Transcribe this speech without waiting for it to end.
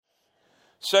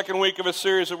Second week of a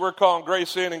series that we're calling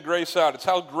Grace In and Grace Out. It's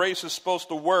how grace is supposed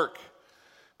to work.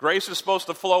 Grace is supposed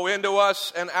to flow into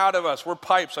us and out of us. We're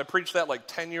pipes. I preached that like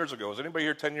 10 years ago. Was anybody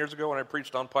here 10 years ago when I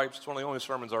preached on pipes? It's one of the only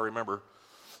sermons I remember.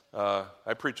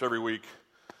 I preach every week.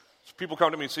 So people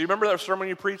come to me and say, you remember that sermon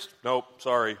you preached? Nope,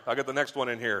 sorry. I got the next one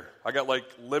in here. I got like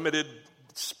limited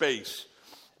space.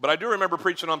 But I do remember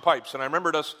preaching on pipes, and I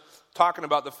remembered us talking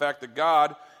about the fact that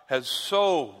God has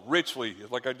so richly,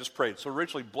 like I just prayed, so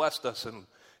richly blessed us, and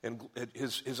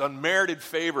his unmerited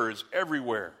favor is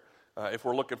everywhere if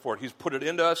we're looking for it. He's put it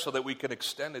into us so that we can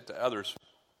extend it to others.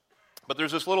 But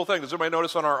there's this little thing. Does everybody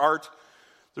notice on our art?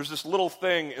 There's this little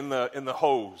thing in the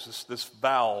hose, this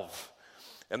valve.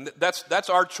 And that's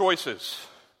our choices.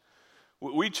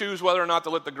 We choose whether or not to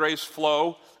let the grace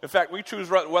flow. In fact, we choose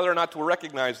whether or not to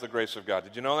recognize the grace of God.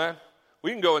 Did you know that?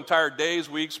 We can go entire days,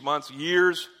 weeks, months,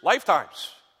 years,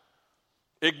 lifetimes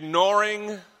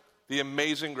ignoring the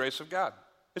amazing grace of God.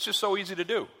 It's just so easy to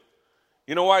do.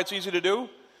 You know why it's easy to do?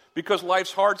 Because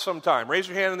life's hard sometimes. Raise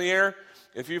your hand in the air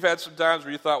if you've had some times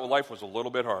where you thought, well, life was a little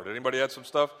bit hard. Anybody had some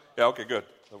stuff? Yeah, okay, good.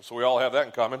 So we all have that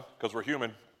in common because we're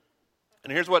human.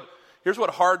 And here's what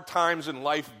hard times in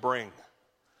life bring.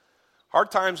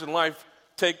 Hard times in life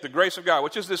take the grace of God,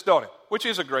 which is this donut, which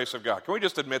is a grace of God. Can we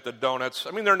just admit that donuts,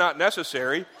 they're not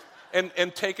necessary,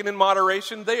 and taken in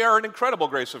moderation, they are an incredible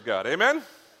grace of God. Amen?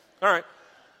 All right.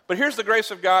 But here's the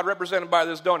grace of God represented by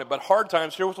this donut. But hard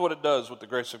times, here's what it does with the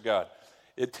grace of God.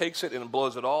 It takes it and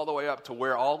blows it all the way up to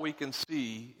where all we can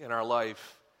see in our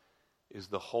life is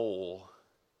the hole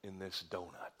in this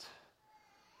donut.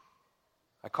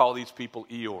 I call these people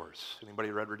Eeyores.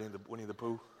 Anybody read Winnie the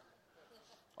Pooh?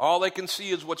 All they can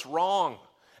see is what's wrong.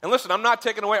 And listen, I'm not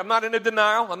into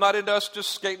denial. I'm not into us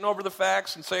just skating over the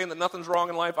facts and saying that nothing's wrong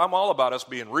in life. I'm all about us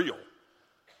being real.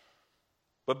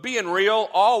 But being real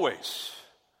always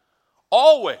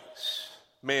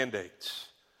mandates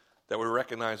that we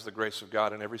recognize the grace of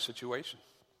God in every situation.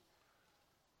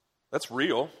 That's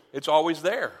real. It's always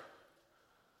there.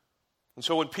 And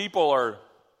so when people are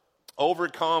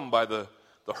overcome by the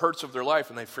hurts of their life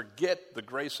and they forget the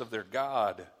grace of their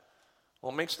God,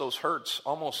 well, it makes those hurts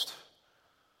almost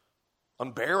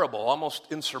unbearable, almost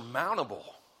insurmountable.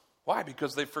 Why?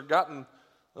 Because they've forgotten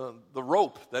the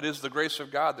rope that is the grace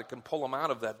of God that can pull them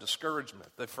out of that discouragement.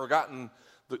 They've forgotten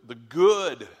the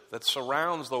good that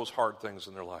surrounds those hard things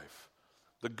in their life.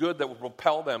 The good that will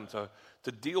propel them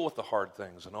to deal with the hard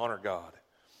things and honor God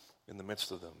in the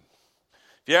midst of them.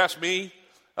 If you ask me,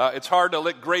 it's hard to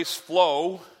let grace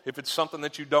flow if it's something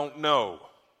that you don't know.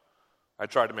 I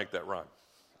tried to make that rhyme.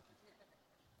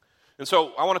 And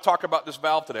so I want to talk about this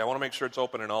valve today. I want to make sure it's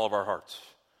open in all of our hearts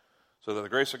so that the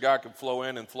grace of God can flow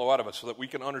in and flow out of us, so that we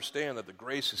can understand that the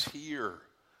grace is here.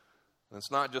 And it's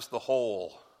not just the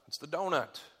hole, it's the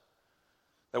donut.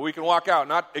 That we can walk out,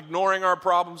 not ignoring our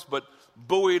problems, but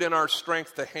buoyed in our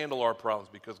strength to handle our problems,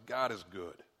 because God is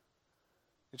good.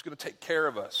 He's going to take care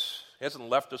of us. He hasn't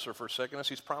left us or forsaken us.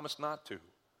 He's promised not to.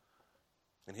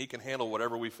 And He can handle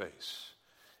whatever we face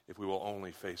if we will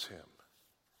only face Him.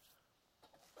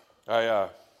 I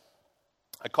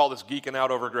call this geeking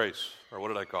out over grace. Or what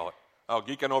did I call it? Oh,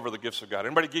 geeking over the gifts of God.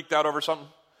 Anybody geeked out over something?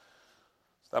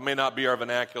 That may not be our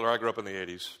vernacular. I grew up in the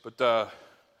 80s. But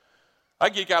I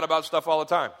geek out about stuff all the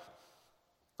time.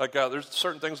 Like there's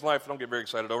certain things in life I don't get very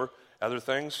excited over. Other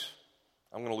things,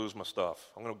 I'm going to lose my stuff.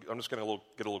 I'm just going to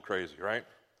get a little crazy, right?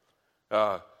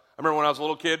 I remember when I was a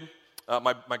little kid,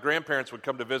 my grandparents would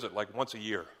come to visit like once a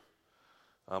year.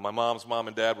 My mom's mom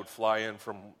and dad would fly in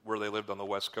from where they lived on the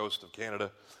west coast of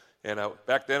Canada. And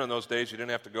back then in those days, you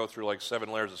didn't have to go through like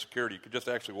 7 layers of security. You could just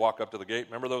actually walk up to the gate.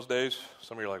 Remember those days?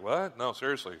 Some of you are like, what? No,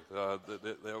 seriously.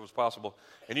 That was possible.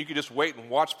 And you could just wait and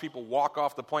watch people walk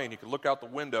off the plane. You could look out the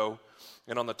window,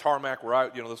 and on the tarmac where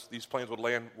these planes would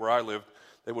land where I lived,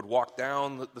 they would walk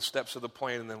down the steps of the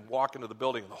plane and then walk into the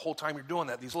building. And the whole time you're doing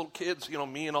that, these little kids,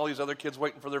 me and all these other kids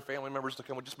waiting for their family members to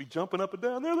come, would just be jumping up and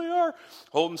down. There they are,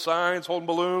 holding signs, holding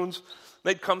balloons.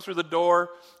 They'd come through the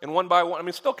door, and one by one,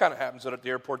 it still kind of happens at the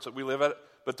airports that we live at,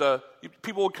 but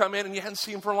people would come in, and you hadn't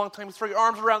seen them for a long time. You throw your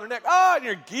arms around their neck. And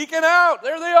you're geeking out.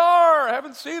 There they are. I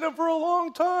haven't seen them for a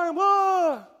long time.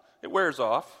 It wears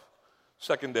off.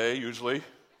 Second day, usually.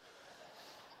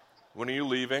 When are you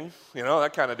leaving?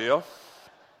 That kind of deal.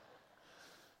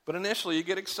 But initially, you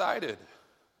get excited.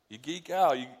 You geek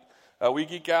out. We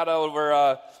geek out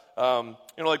over,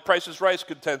 like Price is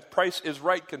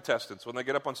Right contestants. When they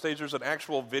get up on stage, there's an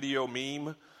actual video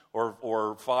meme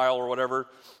or file or whatever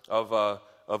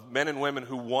of men and women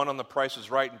who won on the Price is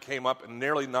Right and came up and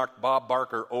nearly knocked Bob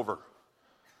Barker over.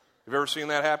 Have you ever seen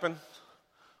that happen?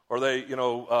 Or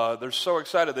they're so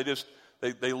excited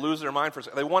they lose their mind for a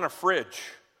second. They want a fridge,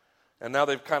 and now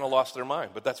they've kind of lost their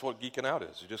mind. But that's what geeking out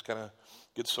is. You just kind of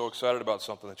get so excited about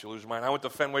something that you lose your mind. I went to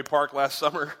Fenway Park last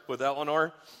summer with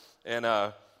Eleanor, and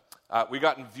we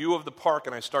got in view of the park,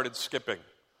 and I started skipping.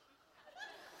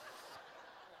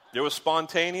 It was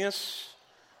spontaneous,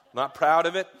 not proud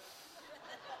of it.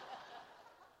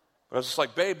 But I was just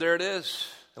like, babe, there it is.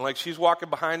 And like she's walking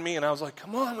behind me, and I was like,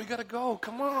 come on, we got to go.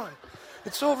 Come on.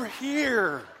 It's over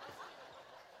here.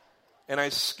 And I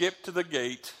skipped to the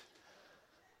gate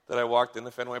that I walked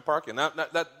into Fenway Park. And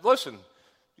listen,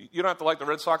 you don't have to like the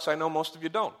Red Sox. I know most of you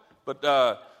don't. But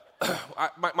I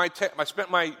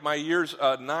spent my years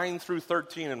 9 through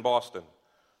 13 in Boston.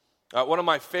 One of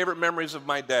my favorite memories of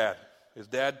my dad. His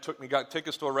dad got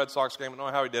tickets to a Red Sox game. I don't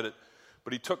know how he did it,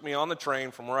 but he took me on the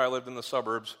train from where I lived in the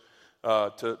suburbs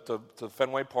to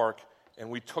Fenway Park, and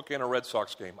we took in a Red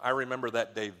Sox game. I remember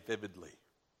that day vividly,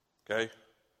 okay?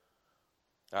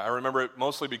 I remember it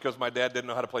mostly because my dad didn't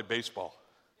know how to play baseball,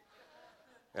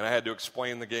 and I had to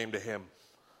explain the game to him.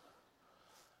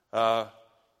 But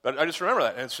I just remember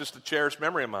that, and it's just a cherished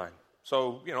memory of mine.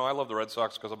 So, I love the Red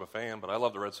Sox because I'm a fan, but I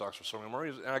love the Red Sox for so many more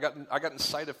reasons. And I got in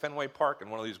sight of Fenway Park in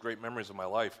one of these great memories of my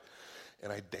life,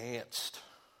 and I danced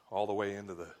all the way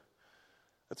into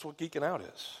that's what geeking out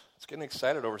is. It's getting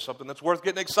excited over something that's worth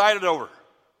getting excited over,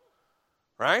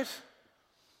 right?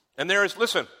 And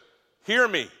listen, hear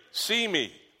me, see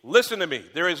me, listen to me.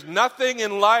 There is nothing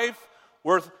in life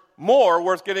worth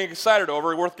getting excited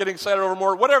over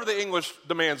more, whatever the English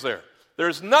demands there.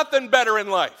 There's nothing better in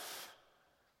life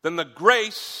than the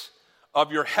grace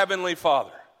of your heavenly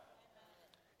Father.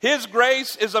 His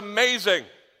grace is amazing.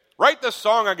 Write this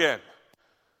song again.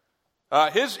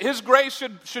 His grace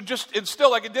should just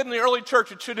instill, like it did in the early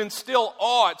church, it should instill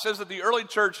awe. It says that the early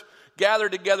church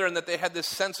gathered together and that they had this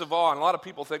sense of awe. And a lot of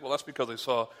people think, well, that's because they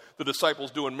saw the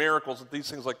disciples doing miracles and these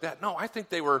things like that. No, I think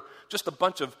they were just a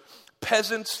bunch of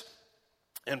peasants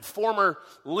and former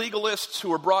legalists who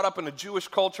were brought up in a Jewish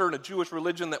culture and a Jewish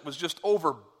religion that was just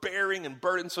overbearing and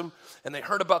burdensome, and they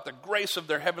heard about the grace of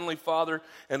their heavenly Father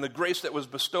and the grace that was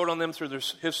bestowed on them through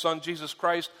his Son, Jesus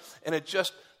Christ, and it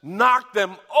just knocked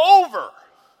them over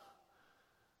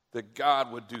that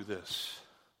God would do this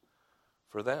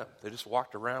for them. They just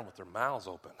walked around with their mouths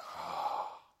open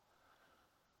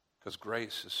because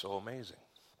grace is so amazing.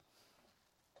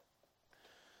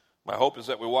 My hope is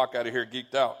that we walk out of here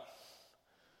geeked out.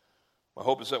 My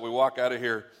hope is that we walk out of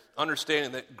here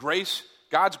understanding that grace,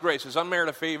 God's grace, His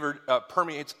unmerited favor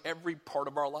permeates every part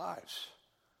of our lives.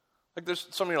 Like there's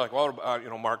some of you are like,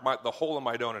 well, Mark, the hole in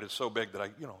my donut is so big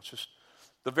that it's just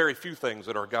the very few things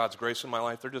that are God's grace in my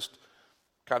life. They're just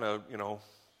kind of,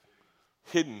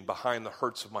 hidden behind the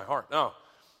hurts of my heart. No,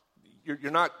 you're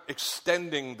not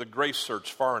extending the grace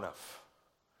search far enough.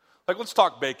 Like, let's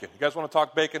talk bacon. You guys want to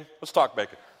talk bacon? Let's talk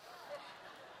bacon.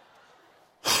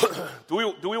 Do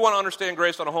we want to understand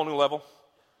grace on a whole new level?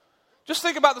 Just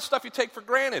think about the stuff you take for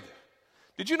granted.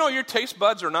 Did you know your taste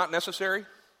buds are not necessary?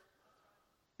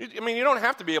 I mean, you don't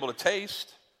have to be able to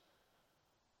taste.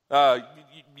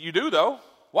 You do, though.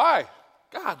 Why?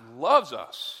 God loves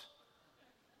us.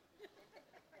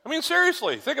 I mean,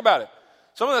 seriously, think about it.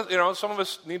 Some of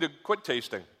us need to quit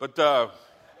tasting, but some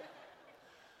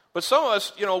of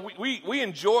us, we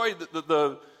enjoy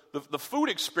the food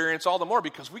experience all the more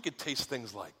because we could taste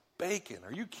things like bacon.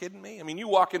 Are you kidding me? I mean, you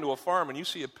walk into a farm and you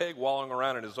see a pig wallowing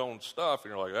around in his own stuff,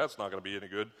 and you're like, that's not going to be any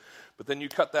good. But then you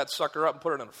cut that sucker up and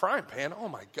put it in a frying pan. Oh,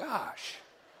 my gosh.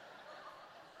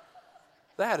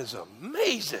 That is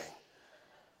amazing.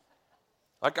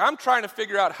 Like, I'm trying to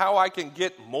figure out how I can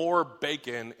get more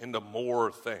bacon into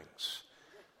more things.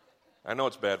 I know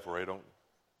it's bad for you.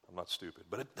 I'm not stupid.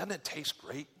 But doesn't it taste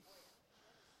great?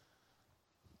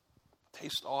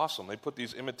 Tastes awesome. They put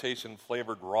these imitation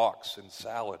flavored rocks in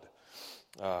salad.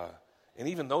 And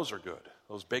even those are good.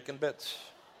 Those bacon bits.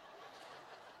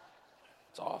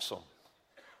 It's awesome.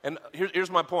 And here's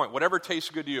my point. Whatever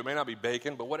tastes good to you, it may not be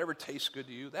bacon, but whatever tastes good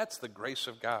to you, that's the grace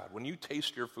of God. When you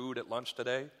taste your food at lunch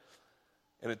today,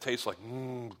 and it tastes like,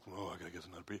 I gotta get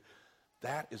another piece.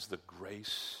 That is the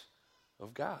grace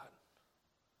of God.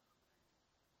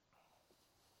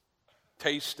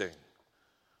 Tasting.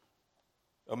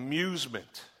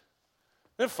 Amusement.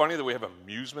 Isn't it funny that we have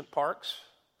amusement parks?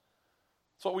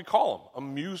 That's what we call them,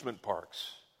 amusement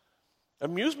parks.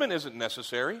 Amusement isn't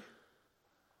necessary.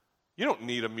 You don't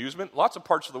need amusement. Lots of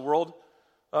parts of the world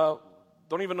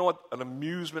don't even know what an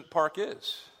amusement park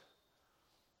is.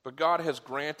 But God has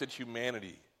granted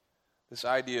humanity this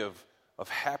idea of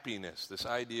happiness, this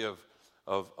idea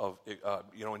of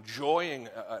enjoying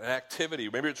an activity.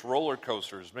 Maybe it's roller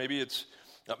coasters. Maybe it's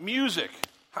music.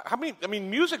 I mean,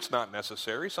 music's not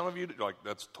necessary. Some of you, like,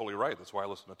 that's totally right. That's why I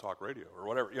listen to talk radio or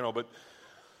whatever, but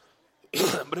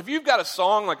but if you've got a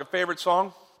song, like a favorite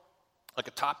song, like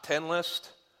a top 10 list,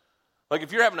 like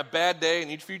if you're having a bad day and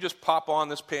if you just pop on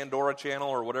this Pandora channel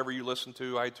or whatever you listen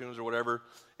to, iTunes or whatever,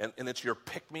 and it's your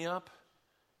pick-me-up,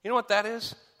 you know what that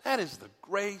is? That is the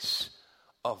grace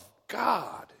of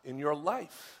God in your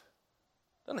life.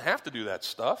 Doesn't have to do that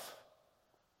stuff,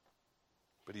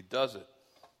 but he does it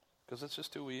because that's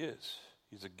just who he is.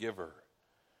 He's a giver.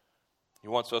 He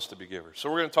wants us to be givers.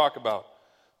 So we're going to talk about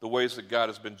the ways that God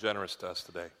has been generous to us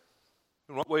today.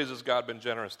 In what ways has God been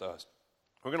generous to us?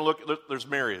 We're going to look at, there's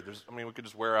myriad. We could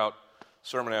just wear out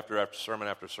sermon after sermon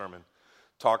after sermon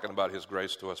talking about his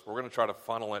grace to us. But we're going to try to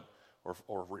funnel it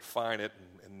or refine it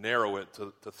and narrow it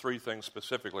to three things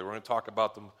specifically. We're going to talk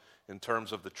about them in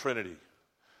terms of the Trinity.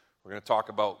 We're going to talk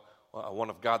about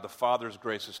one of God the Father's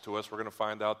graces to us. We're going to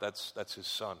find out that's his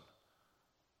Son.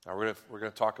 Now we're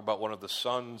going to talk about one of the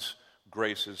Son's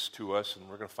graces to us, and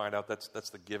we're going to find out that's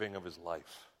the giving of his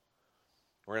life.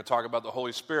 We're going to talk about the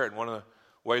Holy Spirit, and one of the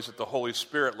ways that the Holy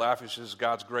Spirit lavishes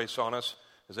God's grace on us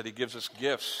is that he gives us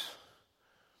gifts.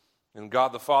 In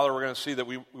God the Father, we're going to see that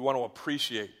we want to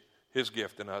appreciate his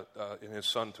gift in his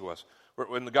Son to us.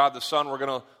 In the God the Son, we're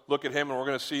going to look at him, and we're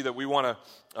going to see that we want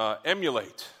to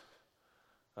emulate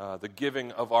the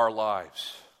giving of our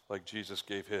lives like Jesus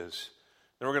gave his.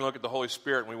 Then we're going to look at the Holy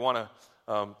Spirit, and we want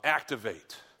to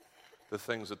activate the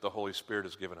things that the Holy Spirit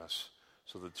has given us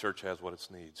so the church has what it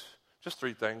needs. Just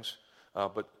three things,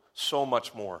 but so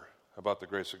much more about the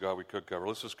grace of God we could cover.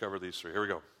 Let's just cover these three. Here we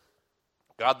go.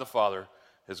 God the Father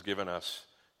has given us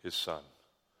his Son.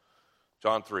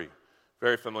 John 3,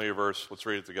 very familiar verse. Let's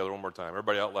read it together one more time.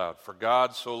 Everybody out loud. For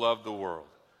God so loved the world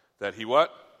that he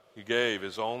what? He gave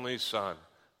his only Son,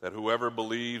 that whoever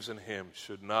believes in him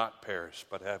should not perish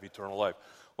but have eternal life.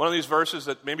 One of these verses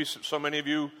that maybe so many of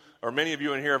you or many of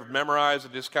you in here have memorized,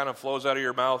 it just kind of flows out of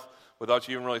your mouth without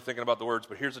you even really thinking about the words.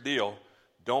 But here's the deal.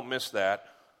 Don't miss that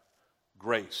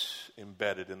grace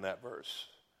embedded in that verse.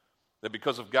 That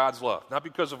because of God's love, not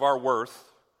because of our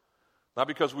worth, not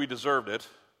because we deserved it,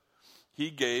 he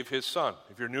gave his Son.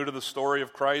 If you're new to the story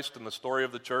of Christ and the story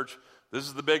of the church, this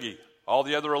is the biggie. All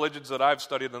the other religions that I've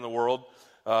studied in the world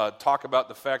talk about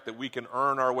the fact that we can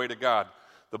earn our way to God.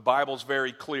 The Bible's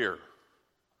very clear.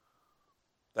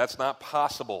 That's not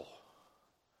possible.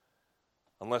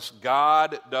 Unless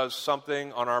God does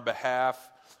something on our behalf,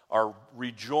 our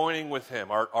rejoining with him,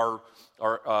 our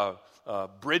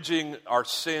bridging our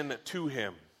sin to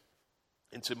him,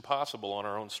 it's impossible on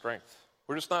our own strength.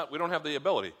 We don't have the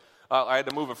ability. I had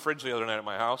to move a fridge the other night at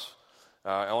my house.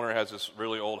 Eleanor has this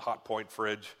really old Hot Point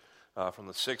fridge from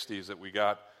the 60s that we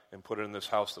got and put it in this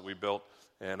house that we built,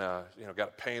 and got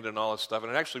it painted and all this stuff,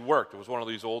 and it actually worked. It was one of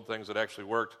these old things that actually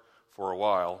worked for a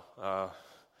while.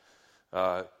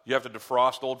 You have to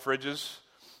defrost old fridges,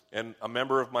 and a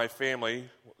member of my family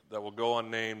that will go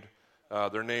unnamed,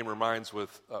 their name rhymes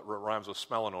with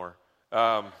Smellinor,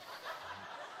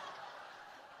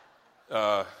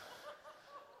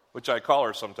 which I call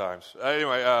her sometimes.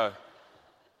 Anyway,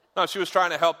 no, she was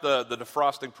trying to help the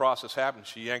defrosting process happen.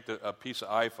 She yanked a piece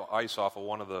of ice off of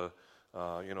one of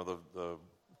the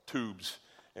tubes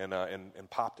and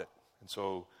popped it. And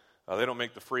so they don't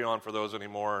make the Freon for those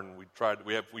anymore. And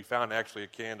we found actually a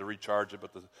can to recharge it,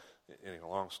 but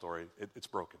long story, it's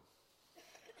broken.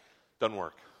 Doesn't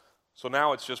work. So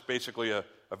now it's just basically a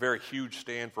very huge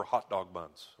stand for hot dog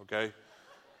buns. Okay,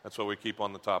 that's what we keep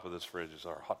on the top of this fridge is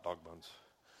our hot dog buns.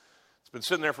 It's been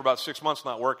sitting there for about 6 months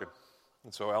not working.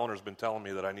 And so Eleanor's been telling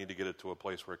me that I need to get it to a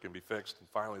place where it can be fixed. And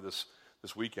finally this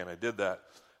weekend I did that.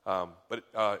 But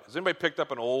has anybody picked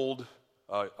up an old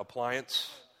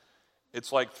appliance?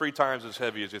 It's like 3 times as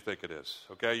heavy as you think it is.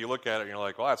 Okay, you look at it and you're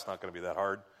like, well, that's not going to be that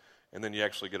hard. And then you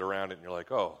actually get around it and you're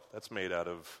like, oh, that's made out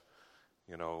of,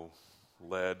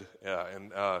 lead. Yeah,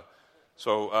 and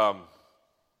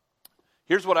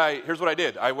here's what I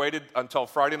did. I waited until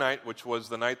Friday night, which was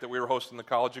the night that we were hosting the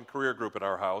college and career group at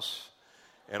our house.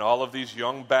 And all of these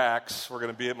young backs were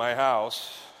going to be at my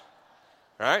house.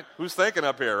 Right? Who's thinking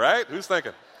up here, right? Who's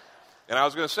thinking? And I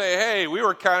was going to say, hey, we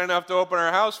were kind enough to open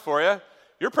our house for you.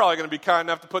 You're probably going to be kind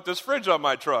enough to put this fridge on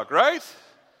my truck, right?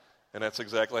 And that's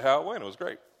exactly how it went. It was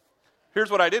great. Here's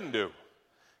what I didn't do.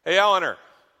 Hey, Eleanor,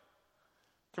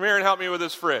 come here and help me with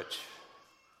this fridge.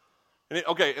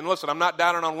 And listen, I'm not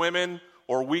downing on women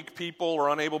or weak people or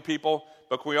unable people,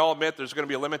 but can we all admit there's going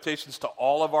to be limitations to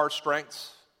all of our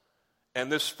strengths? And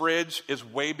this fridge is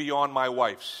way beyond my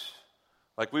wife's.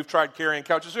 Like we've tried carrying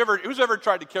couches. Who's ever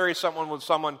tried to carry someone with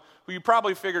someone who you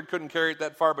probably figured couldn't carry it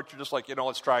that far, but you're just like,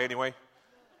 let's try anyway?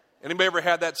 Anybody ever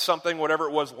had that something, whatever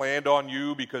it was, land on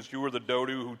you because you were the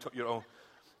dodo who,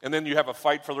 and then you have a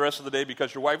fight for the rest of the day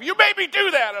because your wife, you made me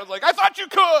do that. I was like, I thought you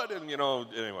could. And,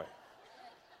 anyway.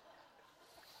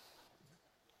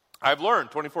 I've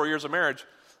learned, 24 years of marriage,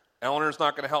 Eleanor's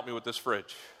not going to help me with this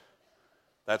fridge.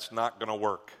 That's not going to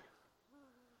work.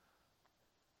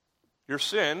 Your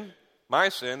sin, my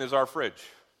sin, is our fridge.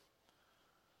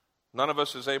 None of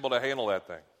us is able to handle that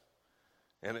thing.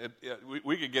 And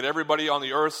we could get everybody on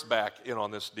the earth's back in on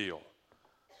this deal,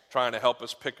 trying to help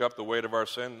us pick up the weight of our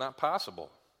sin. Not possible.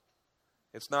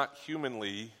 It's not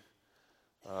humanly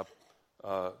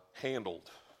handled.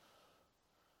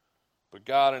 But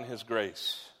God in His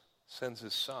grace sends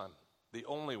His Son, the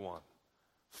only one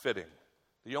fitting,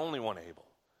 the only one able,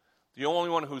 the only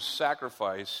one whose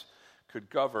sacrifice could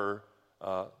cover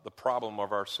the problem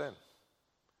of our sin.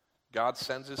 God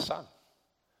sends His Son.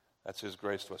 That's His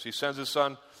grace to us. He sends His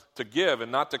Son to give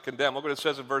and not to condemn. Look what it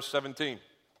says in verse 17.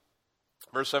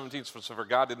 Verse 17 says, "For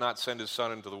God did not send His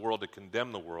Son into the world to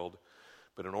condemn the world,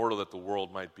 but in order that the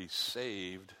world might be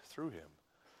saved through Him."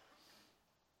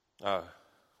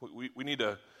 We need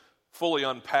to fully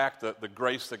unpack the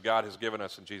grace that God has given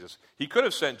us in Jesus. He could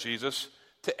have sent Jesus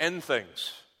to end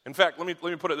things. In fact, let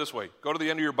me put it this way. Go to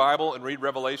the end of your Bible and read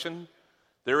Revelation.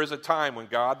 There is a time when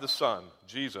God the Son,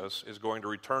 Jesus, is going to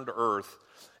return to earth,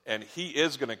 and He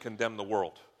is going to condemn the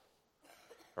world.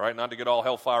 All right, not to get all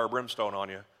hellfire or brimstone on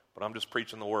you, but I'm just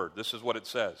preaching the word. This is what it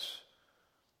says.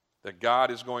 That God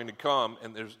is going to come,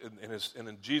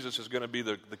 and Jesus is going to be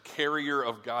the carrier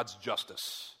of God's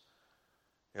justice.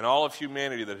 And all of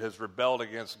humanity that has rebelled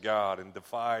against God and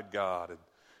defied God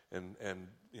and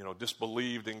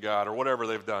disbelieved in God or whatever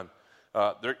they've done,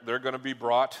 they're going to be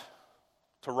brought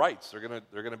to rights. They're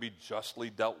going to be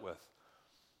justly dealt with.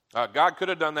 God could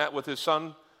have done that with His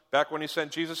Son back when He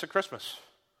sent Jesus at Christmas.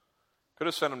 Could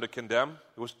have sent Him to condemn.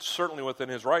 It was certainly within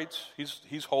His rights.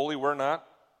 He's holy, we're not.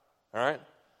 All right?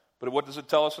 But what does it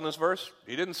tell us in this verse?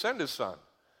 He didn't send His Son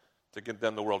to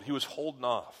condemn the world. He was holding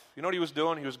off. You know what He was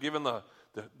doing? He was giving the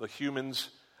humans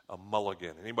a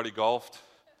mulligan. Anybody golfed?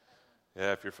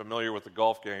 Yeah, if you're familiar with the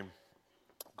golf game,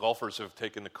 golfers have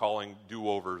taken to calling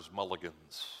do-overs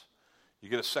mulligans. You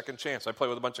get a second chance. I play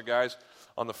with a bunch of guys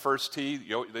on the first tee.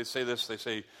 They say this. They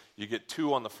say you get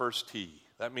 2 on the first tee.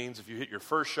 That means if you hit your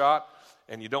first shot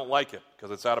and you don't like it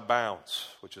because it's out of bounds,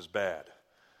 which is bad,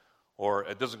 or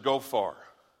it doesn't go far,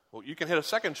 well, you can hit a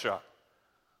second shot.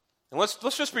 And let's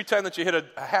just pretend that you hit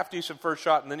a half-decent first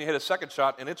shot and then you hit a second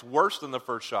shot and it's worse than the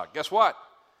first shot. Guess what?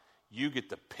 You get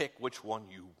to pick which one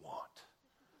you want.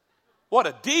 What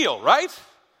a deal, right?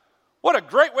 What a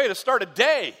great way to start a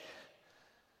day.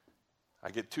 I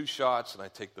get 2 shots and I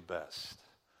take the best.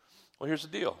 Well, here's the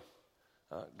deal.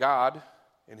 God,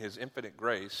 in His infinite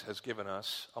grace, has given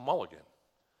us a mulligan.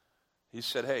 He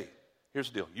said, hey, here's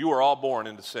the deal. You are all born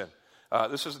into sin.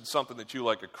 This isn't something that you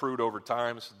accrued over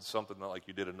time. This isn't something that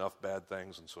you did enough bad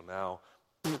things and so now,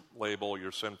 label,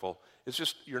 you're sinful. It's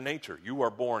just your nature. You are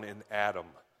born in Adam,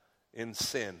 in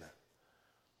sin.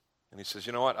 And He says,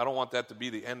 you know what? I don't want that to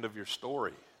be the end of your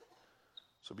story.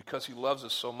 So because He loves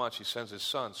us so much, He sends His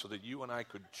Son so that you and I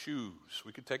could choose.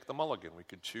 We could take the mulligan. We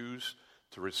could choose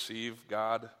to receive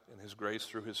God and His grace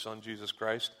through His Son, Jesus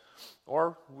Christ,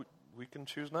 or we can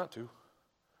choose not to.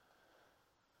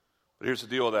 But here's the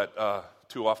deal with that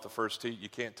 2 off the first tee. You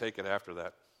can't take it after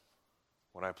that.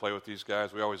 When I play with these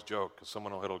guys, we always joke because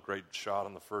someone will hit a great shot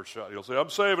on the first shot. He'll say,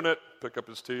 I'm saving it. Pick up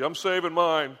his tee. I'm saving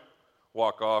mine.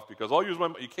 Walk off because I'll use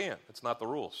my... You can't. It's not the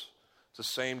rules. It's the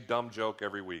same dumb joke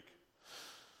every week.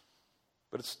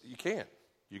 But you can't.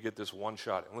 You get this one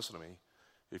shot. And listen to me.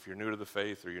 If you're new to the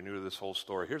faith or you're new to this whole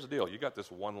story, here's the deal. You got this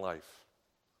one life.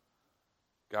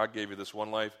 God gave you this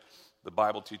one life. The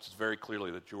Bible teaches very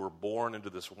clearly that you were born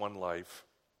into this one life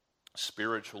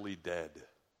spiritually dead.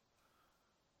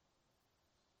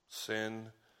 Sin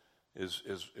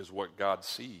is what God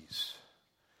sees.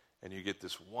 And you get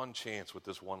this one chance with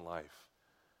this one life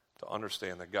to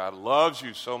understand that God loves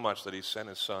you so much that He sent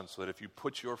His Son so that if you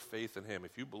put your faith in Him,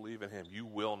 if you believe in Him, you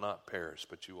will not perish,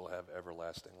 but you will have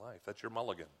everlasting life. That's your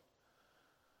mulligan.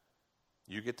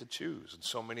 You get to choose, and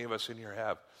so many of us in here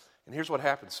have. And here's what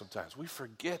happens sometimes. We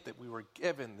forget that we were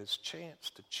given this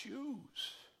chance to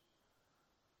choose.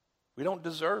 We don't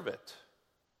deserve it.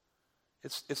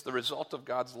 It's the result of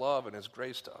God's love and His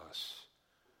grace to us.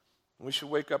 And we should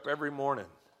wake up every morning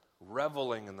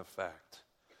reveling in the fact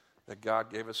that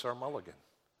God gave us our mulligan,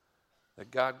 that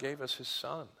God gave us His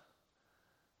Son,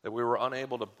 that we were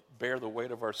unable to bear the weight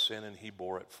of our sin and He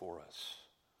bore it for us.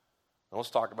 Now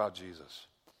let's talk about Jesus.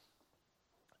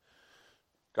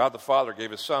 God the Father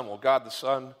gave His Son. Well, God the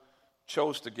Son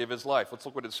chose to give his life. Let's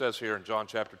look what it says here in John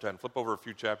chapter 10. Flip over a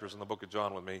few chapters in the book of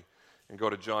John with me and go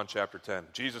to John chapter 10.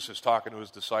 Jesus is talking to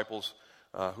his disciples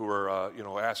who are,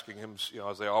 asking him,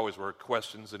 as they always were,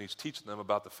 questions, and he's teaching them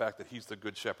about the fact that he's the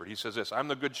good shepherd. He says this, I'm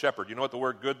the good shepherd. You know what the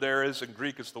word good there is? In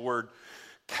Greek, it's the word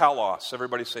kalos.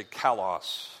 Everybody say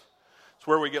kalos. It's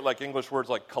where we get like English words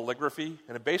like calligraphy,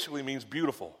 and it basically means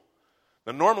beautiful.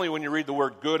 Now, normally when you read the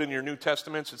word good in your New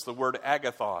Testaments, it's the word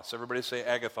agathos. Everybody say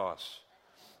agathos.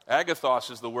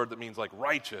 Agathos is the word that means like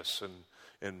righteous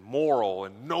and moral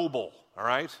and noble, all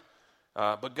right?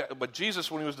 But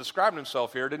Jesus, when he was describing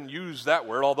himself here, didn't use that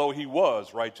word, although he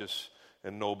was righteous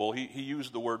and noble. He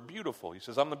used the word beautiful. He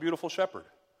says, I'm the beautiful shepherd.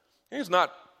 And he's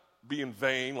not being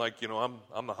vain like,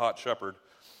 I'm the hot shepherd.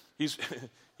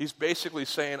 He's basically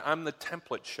saying, I'm the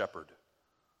template shepherd.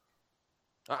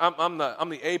 I'm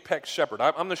the apex shepherd.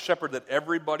 I'm the shepherd that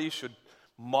everybody should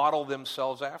model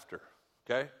themselves after,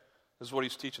 okay? This is what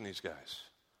he's teaching these guys.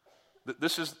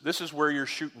 This is where you're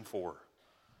shooting for.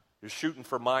 You're shooting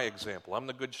for my example. I'm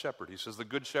the good shepherd. He says the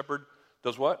good shepherd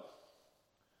does what?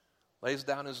 Lays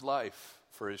down his life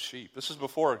for his sheep. This is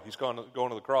before he's going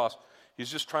to the cross.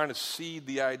 He's just trying to seed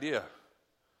the idea.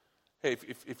 Hey,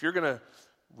 if you're going to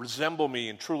resemble me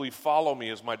and truly follow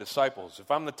me as my disciples, if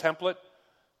I'm the template,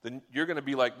 then you're going to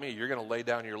be like me. You're going to lay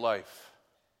down your life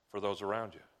for those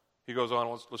around you. He goes on,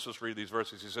 let's just read these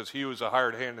verses. He says, he who is a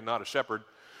hired hand and not a shepherd,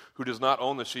 who does not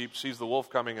own the sheep, sees the wolf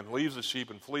coming and leaves the sheep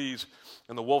and flees,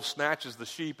 and the wolf snatches the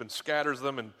sheep and scatters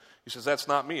them, and he says, that's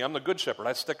not me. I'm the good shepherd.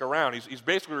 I stick around. He's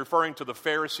basically referring to the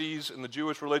Pharisees in the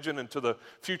Jewish religion and to the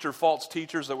future false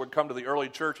teachers that would come to the early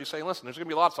church. He's saying, listen, there's going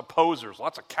to be lots of posers,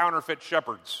 lots of counterfeit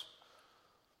shepherds,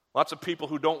 lots of people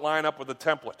who don't line up with the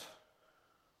template.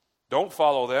 Don't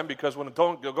follow them, because when the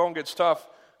going gets tough,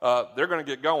 they're going to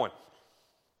get going.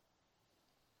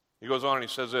 He goes on and he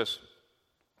says this.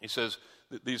 He says,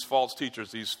 these false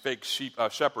teachers, these fake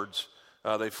shepherds,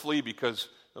 they flee because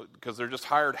they're just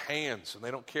hired hands and they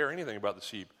don't care anything about the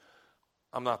sheep.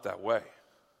 I'm not that way.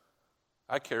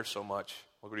 I care so much.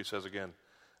 Look what he says again.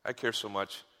 I care so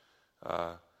much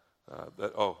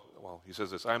he says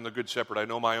this. I am the good shepherd. I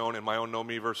know my own and my own know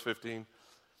me, verse 15.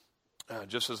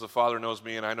 Just as the Father knows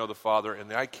me and I know the Father,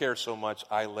 and I care so much,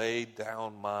 I lay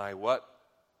down my what?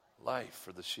 Life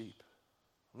for the sheep.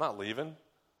 I'm not leaving.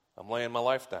 I'm laying my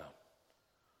life down.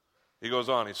 He goes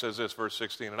on, he says this, verse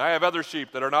 16, and I have other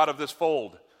sheep that are not of this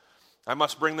fold. I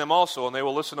must bring them also, and they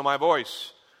will listen to my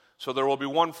voice. So there will be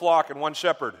one flock and one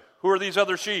shepherd. Who are these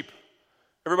other sheep?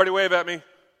 Everybody wave at me.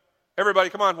 Everybody,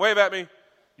 come on, wave at me.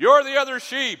 You're the other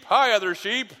sheep. Hi, other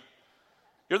sheep.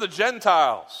 You're the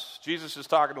Gentiles. Jesus is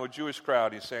talking to a Jewish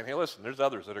crowd. He's saying, hey, listen, there's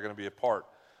others that are going to be a part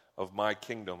of my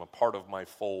kingdom, a part of my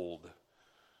fold.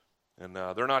 And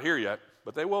they're not here yet,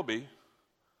 but they will be.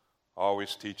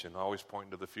 Always teaching, always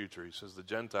pointing to the future. He says the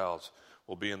Gentiles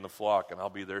will be in the flock, and I'll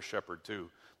be their shepherd too.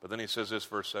 But then he says this,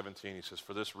 verse 17, he says,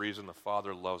 for this reason the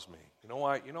Father loves me. You know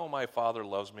why? You know my Father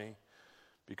loves me?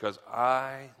 Because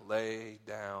I lay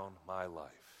down my life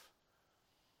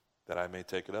that I may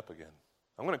take it up again.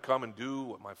 I'm going to come and do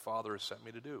what my Father has sent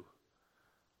me to do.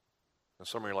 And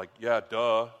some of you are like, yeah,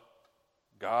 duh.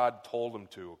 God told him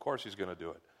to. Of course he's going to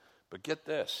do it. But get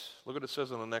this. Look what it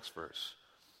says in the next verse.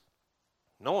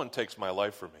 No one takes my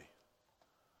life from me.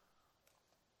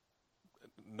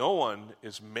 No one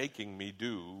is making me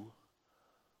do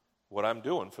what I'm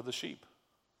doing for the sheep.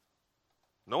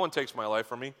 No one takes my life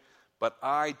from me, but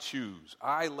I choose.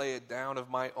 I lay it down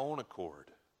of my own accord.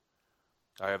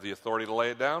 I have the authority to lay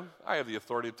it down. I have the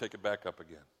authority to take it back up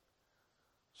again.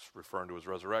 It's referring to his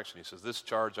resurrection. He says, this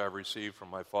charge I've received from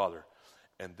my Father,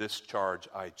 and this charge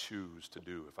I choose to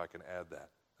do, if I can add that.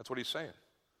 That's what he's saying.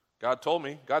 God told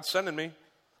me, God's sending me,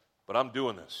 but I'm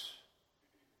doing this.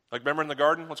 Like, remember in the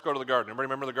garden? Let's go to the garden. Everybody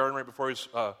remember the garden right before he's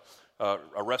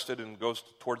arrested and goes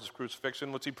towards his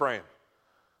crucifixion? What's he praying?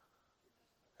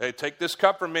 Hey, take this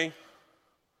cup from me.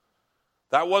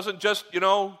 That wasn't just,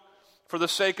 for the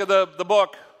sake of the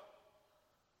book.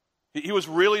 He was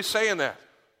really saying that.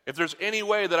 If there's any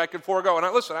way that I could forego, and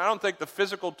I don't think the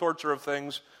physical torture of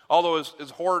things, although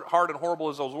as hard and horrible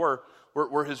as those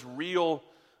were his real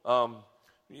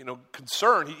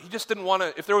concern. He just didn't want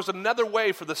to, if there was another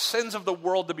way for the sins of the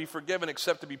world to be forgiven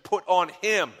except to be put on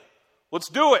him, let's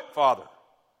do it, Father.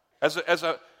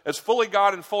 As fully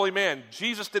God and fully man,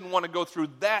 Jesus didn't want to go through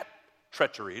that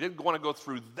treachery. He didn't want to go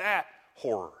through that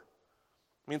horror.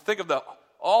 I mean, think of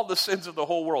all the sins of the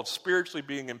whole world spiritually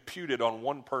being imputed on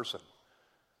one person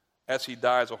as he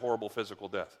dies a horrible physical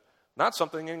death. Not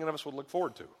something any of us would look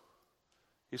forward to.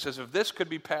 He says, if this could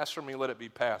be passed from me, let it be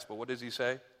passed. But what does he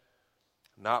say?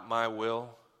 Not my will,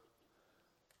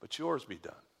 but yours be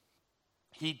done.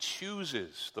 He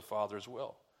chooses the Father's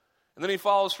will. And then he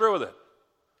follows through with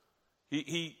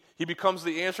it. He becomes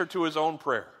the answer to his own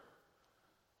prayer.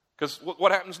 Because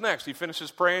what happens next? He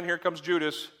finishes praying. Here comes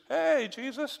Judas. Hey,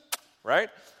 Jesus. Right?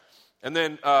 And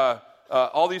then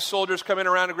all these soldiers come in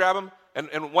around to grab him.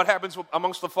 And what happens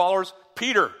amongst the followers?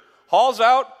 Peter hauls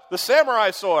out the samurai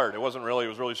sword. It was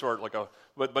really short.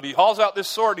 But he hauls out this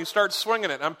sword and he starts swinging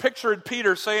it. And I'm picturing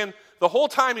Peter saying the whole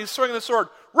time he's swinging the sword,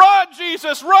 "Run,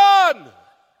 Jesus, run!"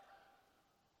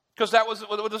 Because that was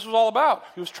what this was all about.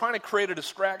 He was trying to create a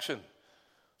distraction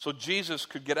so Jesus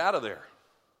could get out of there.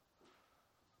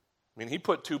 I mean, he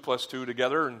put 2 + 2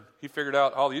 together, and he figured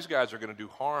out, these guys are going to do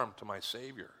harm to my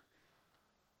Savior.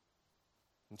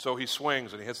 And so he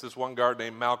swings, and he hits this one guard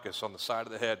named Malchus on the side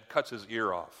of the head, cuts his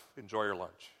ear off. Enjoy your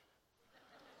lunch.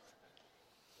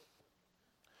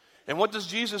 And what does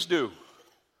Jesus do?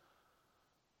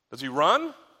 Does he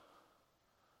run?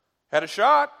 Had a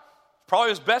shot. Probably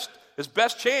his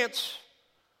best chance.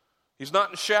 He's not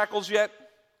in shackles yet.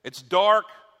 It's dark.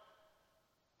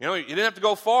 You know, you didn't have to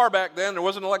go far back then. There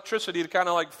wasn't electricity to kind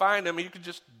of find him. You could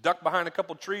just duck behind a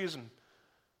couple trees,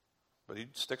 but he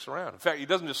sticks around. In fact, he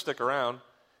doesn't just stick around.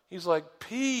 He's like,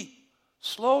 "Pete,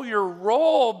 slow your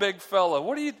roll, big fella.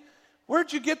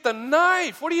 Where'd you get the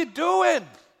knife? What are you doing?"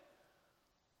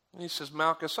 And he says,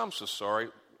 "Malchus, I'm so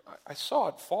sorry. I saw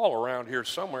it fall around here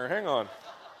somewhere. Hang on.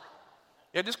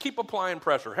 Yeah, just keep applying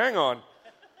pressure. Hang on.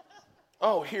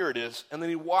 Oh, here it is." And then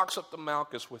he walks up to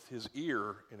Malchus with his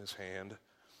ear in his hand,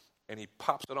 and he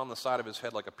pops it on the side of his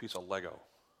head like a piece of Lego.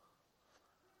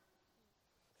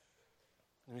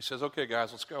 And he says, "Okay,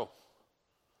 guys, let's go.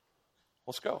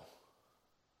 Let's go."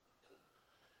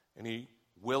 And he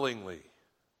willingly,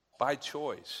 by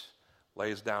choice,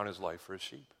 lays down his life for his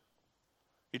sheep.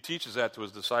 He teaches that to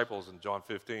his disciples in John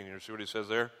 15. You see what he says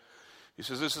there? He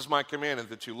says, "This is my commandment,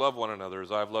 that you love one another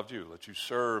as I've loved you. That you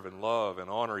serve and love and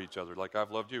honor each other like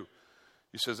I've loved you."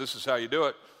 He says, "This is how you do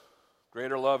it.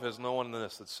 Greater love has no one than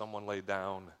this, that someone laid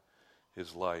down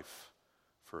his life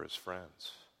for his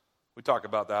friends." We talk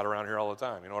about that around here all the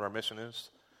time. You know what our mission is?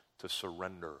 To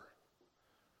surrender.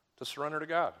 To surrender to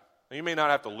God. Now, you may not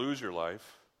have to lose your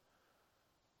life.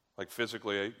 Like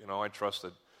physically, I trust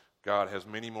that God has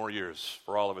many more years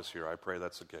for all of us here. I pray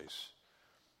that's the case.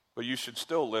 But you should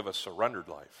still live a surrendered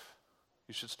life.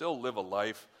 You should still live a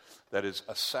life that is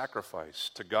a sacrifice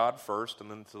to God first and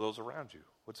then to those around you.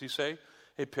 What's he say?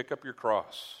 Hey, pick up your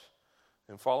cross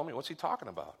and follow me. What's he talking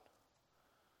about?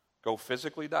 Go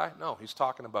physically die? No, he's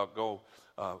talking about go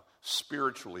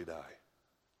spiritually die.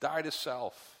 Die to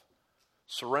self.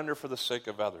 Surrender for the sake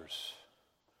of others.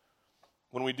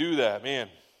 When we do that,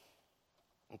 man,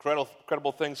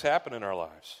 incredible things happen in our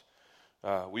lives.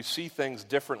 We see things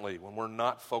differently when we're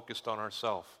not focused on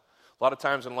ourselves. A lot of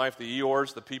times in life, the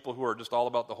Eeyores, the people who are just all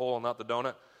about the hole and not the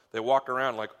donut, they walk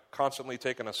around like constantly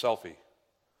taking a selfie.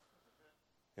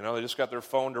 They just got their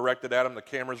phone directed at them, the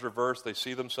camera's reversed, they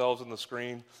see themselves in the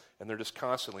screen, and they're just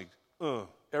constantly,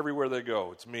 everywhere they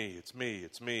go, it's me, it's me,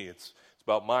 it's me, it's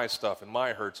about my stuff and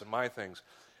my hurts and my things.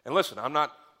 And listen, I'm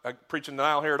not preaching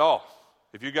denial here at all.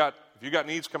 If you got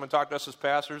needs, come and talk to us as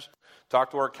pastors,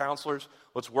 talk to our counselors,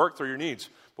 let's work through your needs.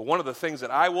 But one of the things that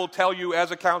I will tell you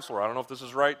as a counselor, I don't know if this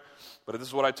is right, but this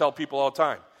is what I tell people all the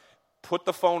time. Put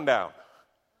the phone down.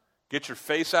 Get your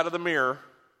face out of the mirror.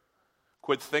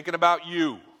 Quit thinking about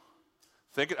you.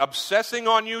 Obsessing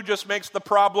on you just makes the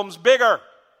problems bigger.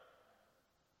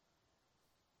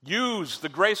 Use the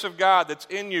grace of God that's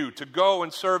in you to go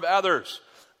and serve others.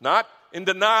 Not in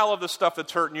denial of the stuff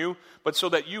that's hurting you, but so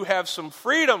that you have some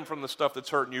freedom from the stuff that's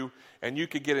hurting you, and you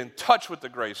can get in touch with the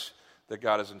grace that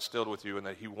God has instilled with you and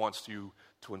that he wants you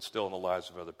to instill in the lives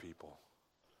of other people.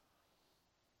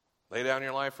 Lay down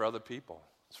your life for other people.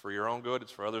 It's for your own good.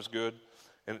 It's for others' good.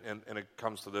 And it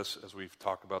comes to this as we've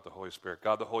talked about the Holy Spirit.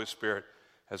 God the Holy Spirit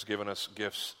has given us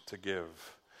gifts to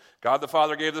give. God the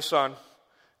Father gave the Son.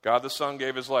 God the Son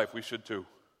gave his life. We should too.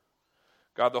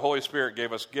 God the Holy Spirit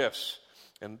gave us gifts.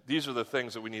 And these are the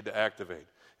things that we need to activate.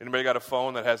 Anybody got a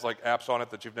phone that has apps on it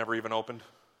that you've never even opened?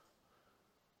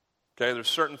 Okay, there's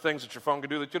certain things that your phone can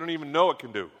do that you don't even know it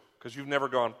can do because you've never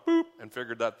gone boop and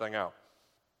figured that thing out.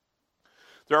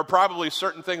 There are probably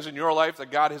certain things in your life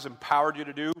that God has empowered you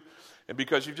to do, and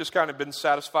because you've just kind of been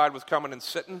satisfied with coming and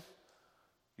sitting,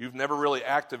 you've never really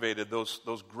activated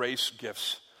those grace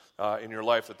gifts in your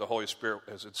life that the Holy Spirit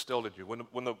has instilled in you.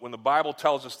 When the Bible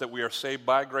tells us that we are saved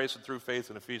by grace and through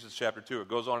faith in Ephesians chapter 2, it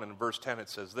goes on in verse 10, it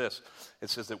says this. It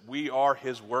says that we are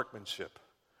his workmanship.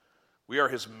 We are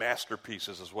his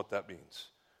masterpieces is what that means.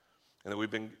 And that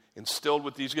we've been instilled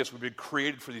with these gifts. We've been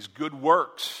created for these good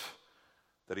works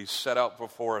that he's set out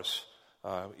before us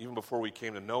even before we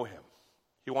came to know him.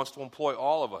 He wants to employ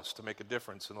all of us to make a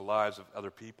difference in the lives of other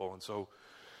people. And so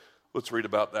let's read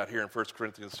about that here in 1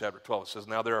 Corinthians chapter 12. It says,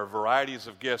 now there are varieties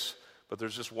of gifts, but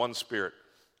there's just one Spirit.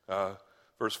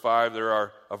 Verse 5, there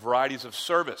are varieties of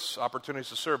service, opportunities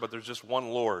to serve, but there's just one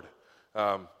Lord.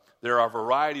 There are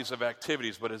varieties of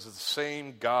activities, but it's the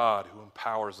same God who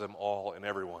empowers them all and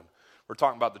everyone. We're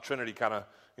talking about the Trinity kind of,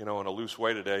 in a loose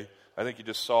way today. I think you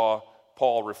just saw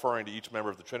Paul referring to each member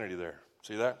of the Trinity there.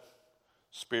 See that?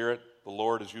 Spirit, the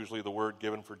Lord is usually the word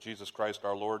given for Jesus Christ,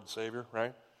 our Lord and Savior,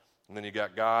 right? And then you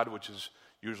got God, which is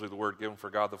usually the word given for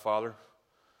God the Father.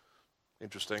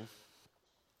 Interesting.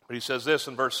 But he says this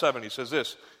in verse 7. He says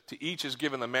this, to each is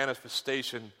given the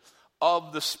manifestation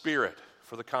of the Spirit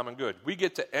for the common good. We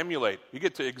get to emulate, we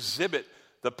get to exhibit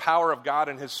the power of God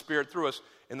and His Spirit through us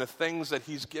in the things that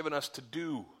He's given us to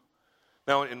do.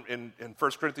 Now, in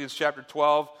 1 Corinthians chapter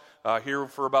 12, here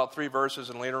for about 3 verses,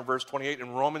 and later in verse 28,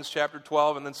 in Romans chapter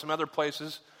 12, and then some other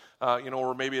places,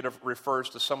 where maybe it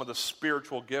refers to some of the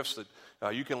spiritual gifts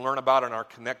that you can learn about in our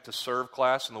Connect to Serve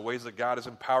class and the ways that God has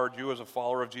empowered you as a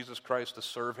follower of Jesus Christ to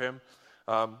serve Him.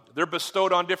 They're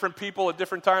bestowed on different people at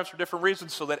different times for different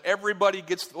reasons so that everybody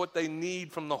gets what they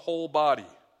need from the whole body.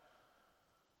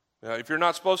 Now, if you're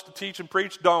not supposed to teach and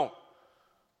preach, don't.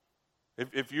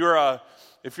 If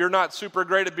you're not super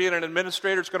great at being an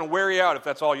administrator, it's going to wear you out if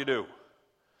that's all you do.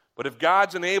 But if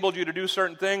God's enabled you to do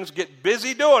certain things, get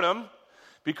busy doing them,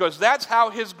 because that's how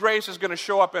His grace is going to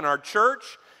show up in our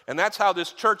church, and that's how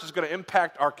this church is going to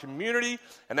impact our community,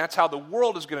 and that's how the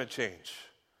world is going to change,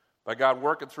 by God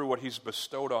working through what He's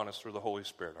bestowed on us through the Holy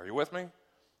Spirit. Are you with me?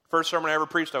 First sermon I ever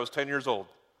preached, I was 10 years old.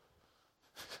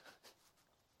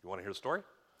 You want to hear the story?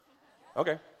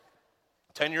 Okay.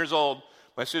 10 years old.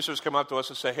 My sisters come up to us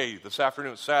and say, hey, this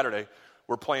afternoon, Saturday,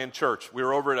 we're playing church. We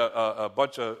were over at a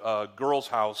bunch of girls'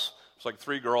 house. It's like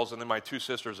 3 girls and then my 2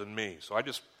 sisters and me. So I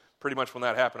just, pretty much when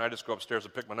that happened, I just go upstairs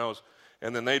and pick my nose.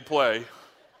 And then they'd play.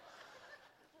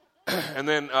 And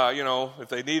then, if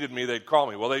they needed me, they'd call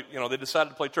me. Well, they decided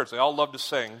to play church. They all loved to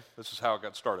sing. This is how it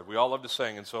got started. We all love to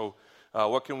sing. And so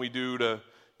what can we do to,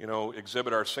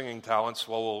 exhibit our singing talents?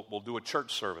 Well, we'll do a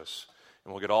church service.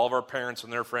 And we'll get all of our parents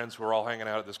and their friends who are all hanging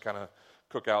out at this kind of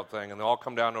cookout thing, and they'll all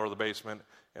come down over the basement,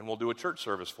 and we'll do a church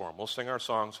service for them. We'll sing our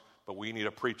songs, but we need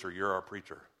a preacher. You're our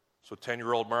preacher. So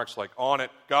 10-year-old Mark's like, on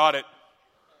it, got it.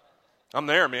 I'm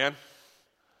there, man.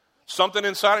 Something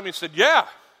inside of me said, yeah,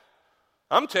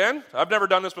 I'm 10. I've never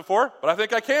done this before, but I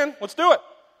think I can. Let's do it.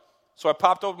 So I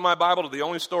popped open my Bible to the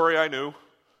only story I knew,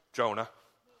 Jonah.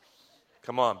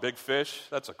 Come on, big fish.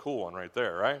 That's a cool one right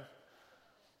there, right?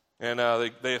 And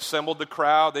they assembled the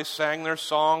crowd. They sang their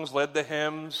songs, led the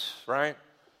hymns, right?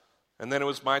 And then it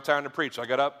was my time to preach. I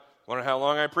got up. Wonder how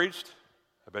long I preached?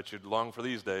 I bet you'd long for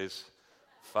these days.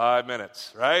 5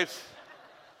 minutes, right?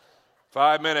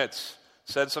 5 minutes.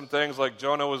 Said some things like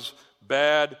Jonah was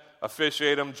bad, a fish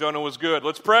ate him, Jonah was good.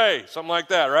 Let's pray. Something like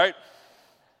that, right?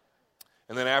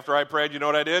 And then after I prayed, you know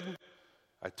what I did?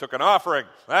 I took an offering.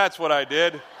 That's what I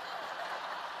did.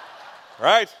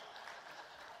 Right?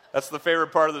 That's the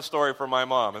favorite part of the story for my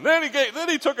mom. And then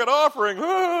he took an offering.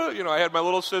 I had my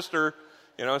little sister,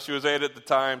 she was 8 at the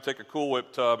time, take a Cool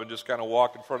Whip tub and just kind of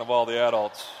walk in front of all the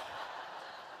adults.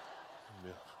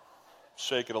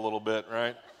 Shake it a little bit,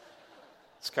 right?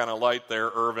 It's kind of light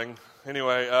there, Irving.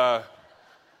 Anyway, I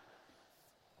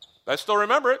still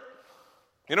remember it.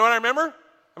 You know what I remember? I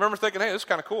remember thinking, hey, this is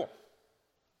kind of cool.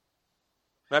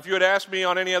 Now, if you had asked me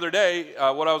on any other day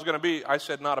what I was going to be, I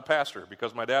said not a pastor,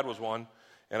 because my dad was one.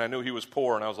 And I knew he was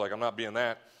poor, and I was like, I'm not being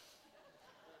that.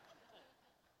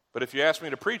 But if you asked me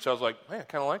to preach, I was like, man, I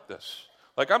kind of like this.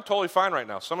 Like, I'm totally fine right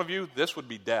now. Some of you, this would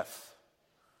be death.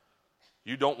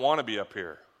 You don't want to be up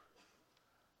here.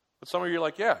 But some of you are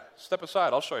like, yeah, step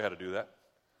aside. I'll show you how to do that.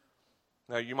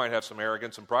 Now, you might have some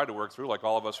arrogance and pride to work through, like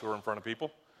all of us who are in front of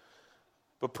people.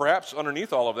 But perhaps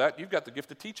underneath all of that, you've got the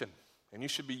gift of teaching. And you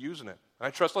should be using it. And I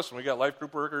trust, listen, we got life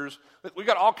group workers. We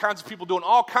got all kinds of people doing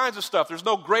all kinds of stuff. There's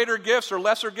no greater gifts or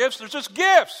lesser gifts. There's just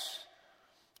gifts.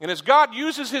 And as God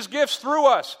uses His gifts through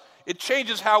us, it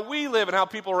changes how we live and how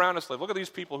people around us live. Look at these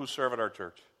people who serve at our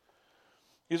church.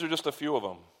 These are just a few of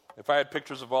them. If I had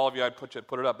pictures of all of you, I'd put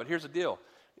it up. But here's the deal.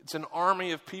 It's an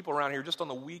army of people around here just on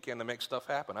the weekend to make stuff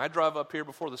happen. I drive up here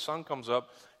before the sun comes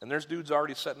up, and there's dudes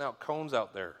already setting out cones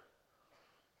out there.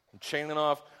 And chaining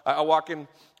off. I walk in,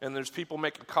 and there's people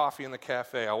making coffee in the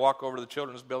cafe. I walk over to the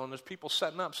children's building. There's people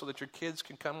setting up so that your kids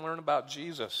can come learn about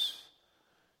Jesus.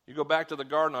 You go back to the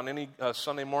garden on any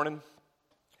Sunday morning,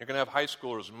 you're going to have high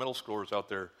schoolers and middle schoolers out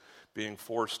there being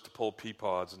forced to pull pea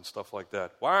pods and stuff like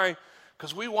that. Why?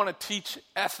 Because we want to teach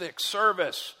ethics,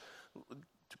 service.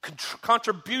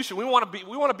 contribution. We want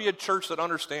to be a church that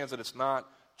understands that it's not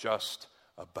just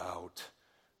about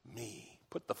me.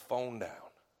 Put the phone down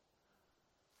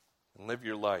and live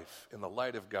your life in the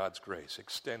light of God's grace,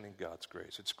 extending God's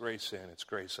grace. It's grace in, it's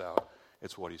grace out.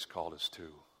 It's what he's called us to.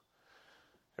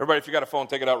 Everybody, if you got a phone,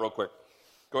 take it out real quick.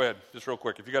 Go ahead, just real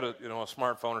quick. If you got a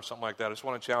smartphone or something like that, I just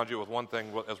want to challenge you with one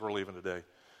thing as we're leaving today.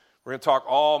 We're going to talk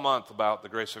all month about the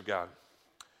grace of God.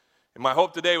 And my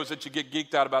hope today was that you get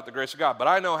geeked out about the grace of God. But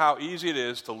I know how easy it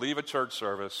is to leave a church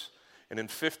service and in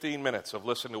 15 minutes of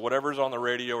listening to whatever's on the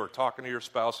radio or talking to your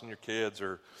spouse and your kids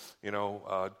or,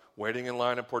 waiting in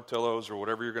line at Portillo's or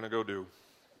whatever you're going to go do,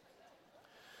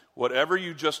 whatever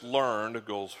you just learned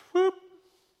goes whoop,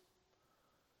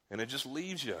 and it just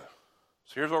leaves you.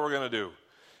 So here's what we're going to do.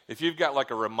 If you've got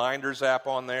like a reminders app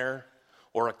on there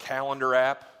or a calendar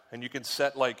app, and you can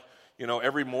set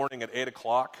every morning at 8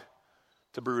 o'clock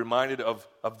to be reminded of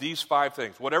these 5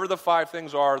 things. Whatever the 5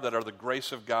 things are that are the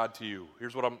grace of God to you.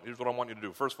 Here's what I want you to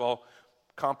do. First of all,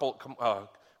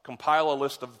 compile a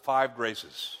list of 5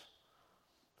 graces.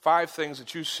 5 things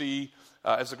that you see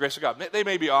as the grace of God. They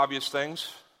may be obvious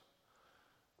things.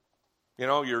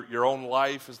 Your own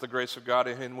life is the grace of God.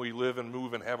 In Him we live and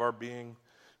move and have our being.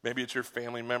 Maybe it's your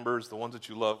family members, the ones that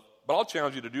you love. But I'll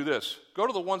challenge you to do this. Go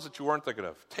to the ones that you weren't thinking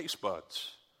of. Taste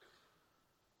buds.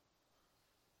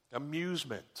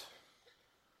 Amusement.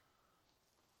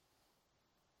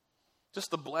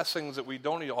 Just the blessings that we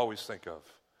don't always think of.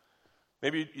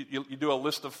 Maybe you do a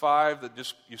list of 5 that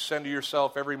just you send to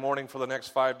yourself every morning for the next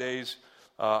 5 days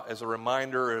as a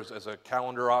reminder, as a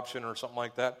calendar option or something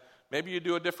like that. Maybe you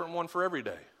do a different one for every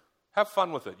day. Have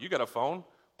fun with it. You got a phone,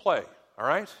 play, all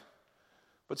right?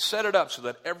 But set it up so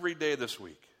that every day this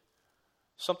week,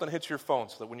 something hits your phone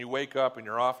so that when you wake up and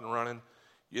you're off and running,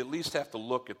 you at least have to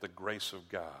look at the grace of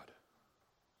God.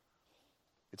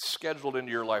 It's scheduled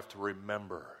into your life to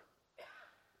remember.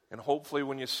 And hopefully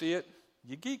when you see it,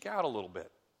 you geek out a little bit.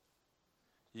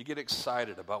 You get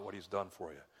excited about what He's done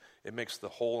for you. It makes the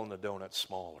hole in the donut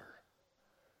smaller.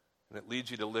 And it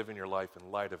leads you to live in your life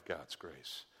in light of God's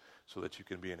grace so that you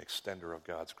can be an extender of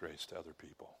God's grace to other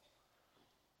people.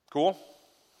 Cool?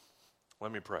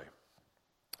 Let me pray.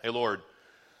 Hey, Lord,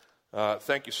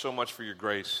 thank you so much for your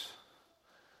grace.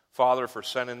 Father, for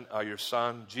sending your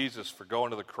Son, Jesus, for going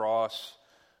to the cross.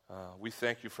 We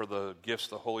thank you for the gifts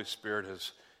the Holy Spirit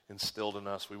has instilled in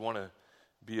us. We want to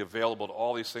be available to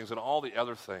all these things and all the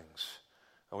other things.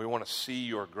 And we want to see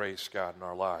your grace, God, in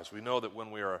our lives. We know that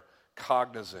when we are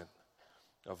cognizant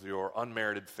of your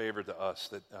unmerited favor to us,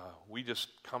 that we just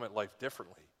come at life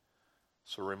differently.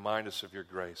 So remind us of your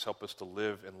grace. Help us to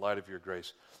live in light of your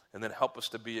grace. And then help us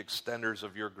to be extenders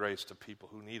of your grace to people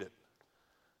who need it.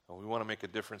 And we want to make a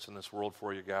difference in this world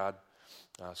for you, God.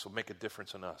 So make a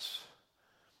difference in us.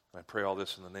 I pray all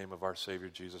this in the name of our Savior,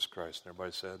 Jesus Christ. And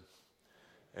everybody said,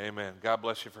 amen. God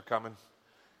bless you for coming.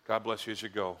 God bless you as you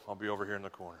go. I'll be over here in the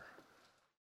corner.